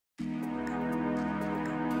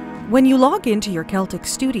When you log into your Celtx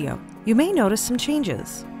Studio, you may notice some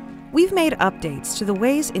changes. We've made updates to the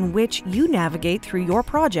ways in which you navigate through your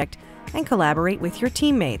project and collaborate with your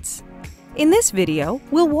teammates. In this video,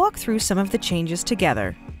 we'll walk through some of the changes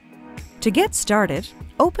together. To get started,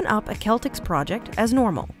 open up a Celtx project as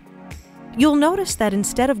normal. You'll notice that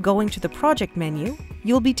instead of going to the project menu,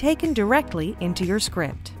 you'll be taken directly into your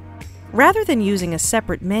script. Rather than using a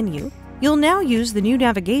separate menu, you'll now use the new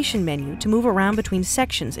navigation menu to move around between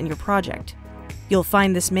sections in your project. You'll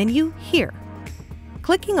find this menu here.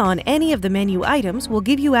 Clicking on any of the menu items will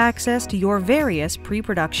give you access to your various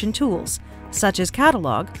pre-production tools, such as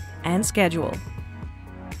Catalog and Schedule.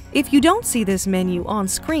 If you don't see this menu on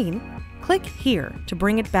screen, click here to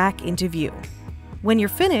bring it back into view. When you're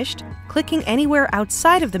finished, clicking anywhere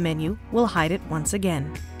outside of the menu will hide it once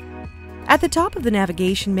again. At the top of the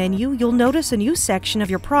navigation menu, you'll notice a new section of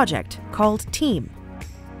your project called Team.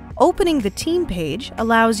 Opening the Team page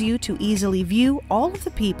allows you to easily view all of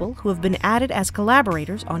the people who have been added as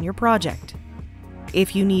collaborators on your project.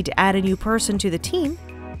 If you need to add a new person to the team,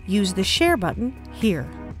 use the Share button here.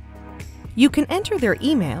 You can enter their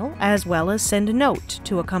email as well as send a note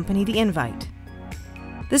to accompany the invite.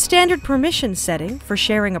 The standard permission setting for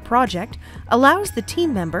sharing a project allows the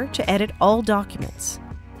team member to edit all documents.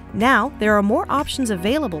 Now, there are more options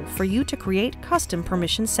available for you to create custom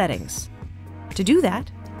permission settings. To do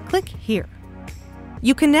that, click here.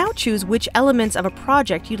 You can now choose which elements of a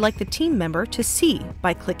project you'd like the team member to see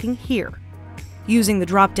by clicking here. Using the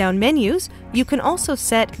drop-down menus, you can also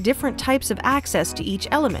set different types of access to each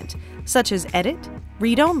element, such as edit,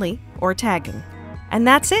 read-only, or tagging. And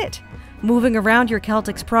that's it! Moving around your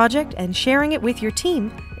Celtx project and sharing it with your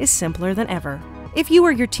team is simpler than ever. If you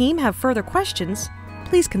or your team have further questions,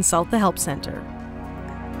 please consult the Help Center.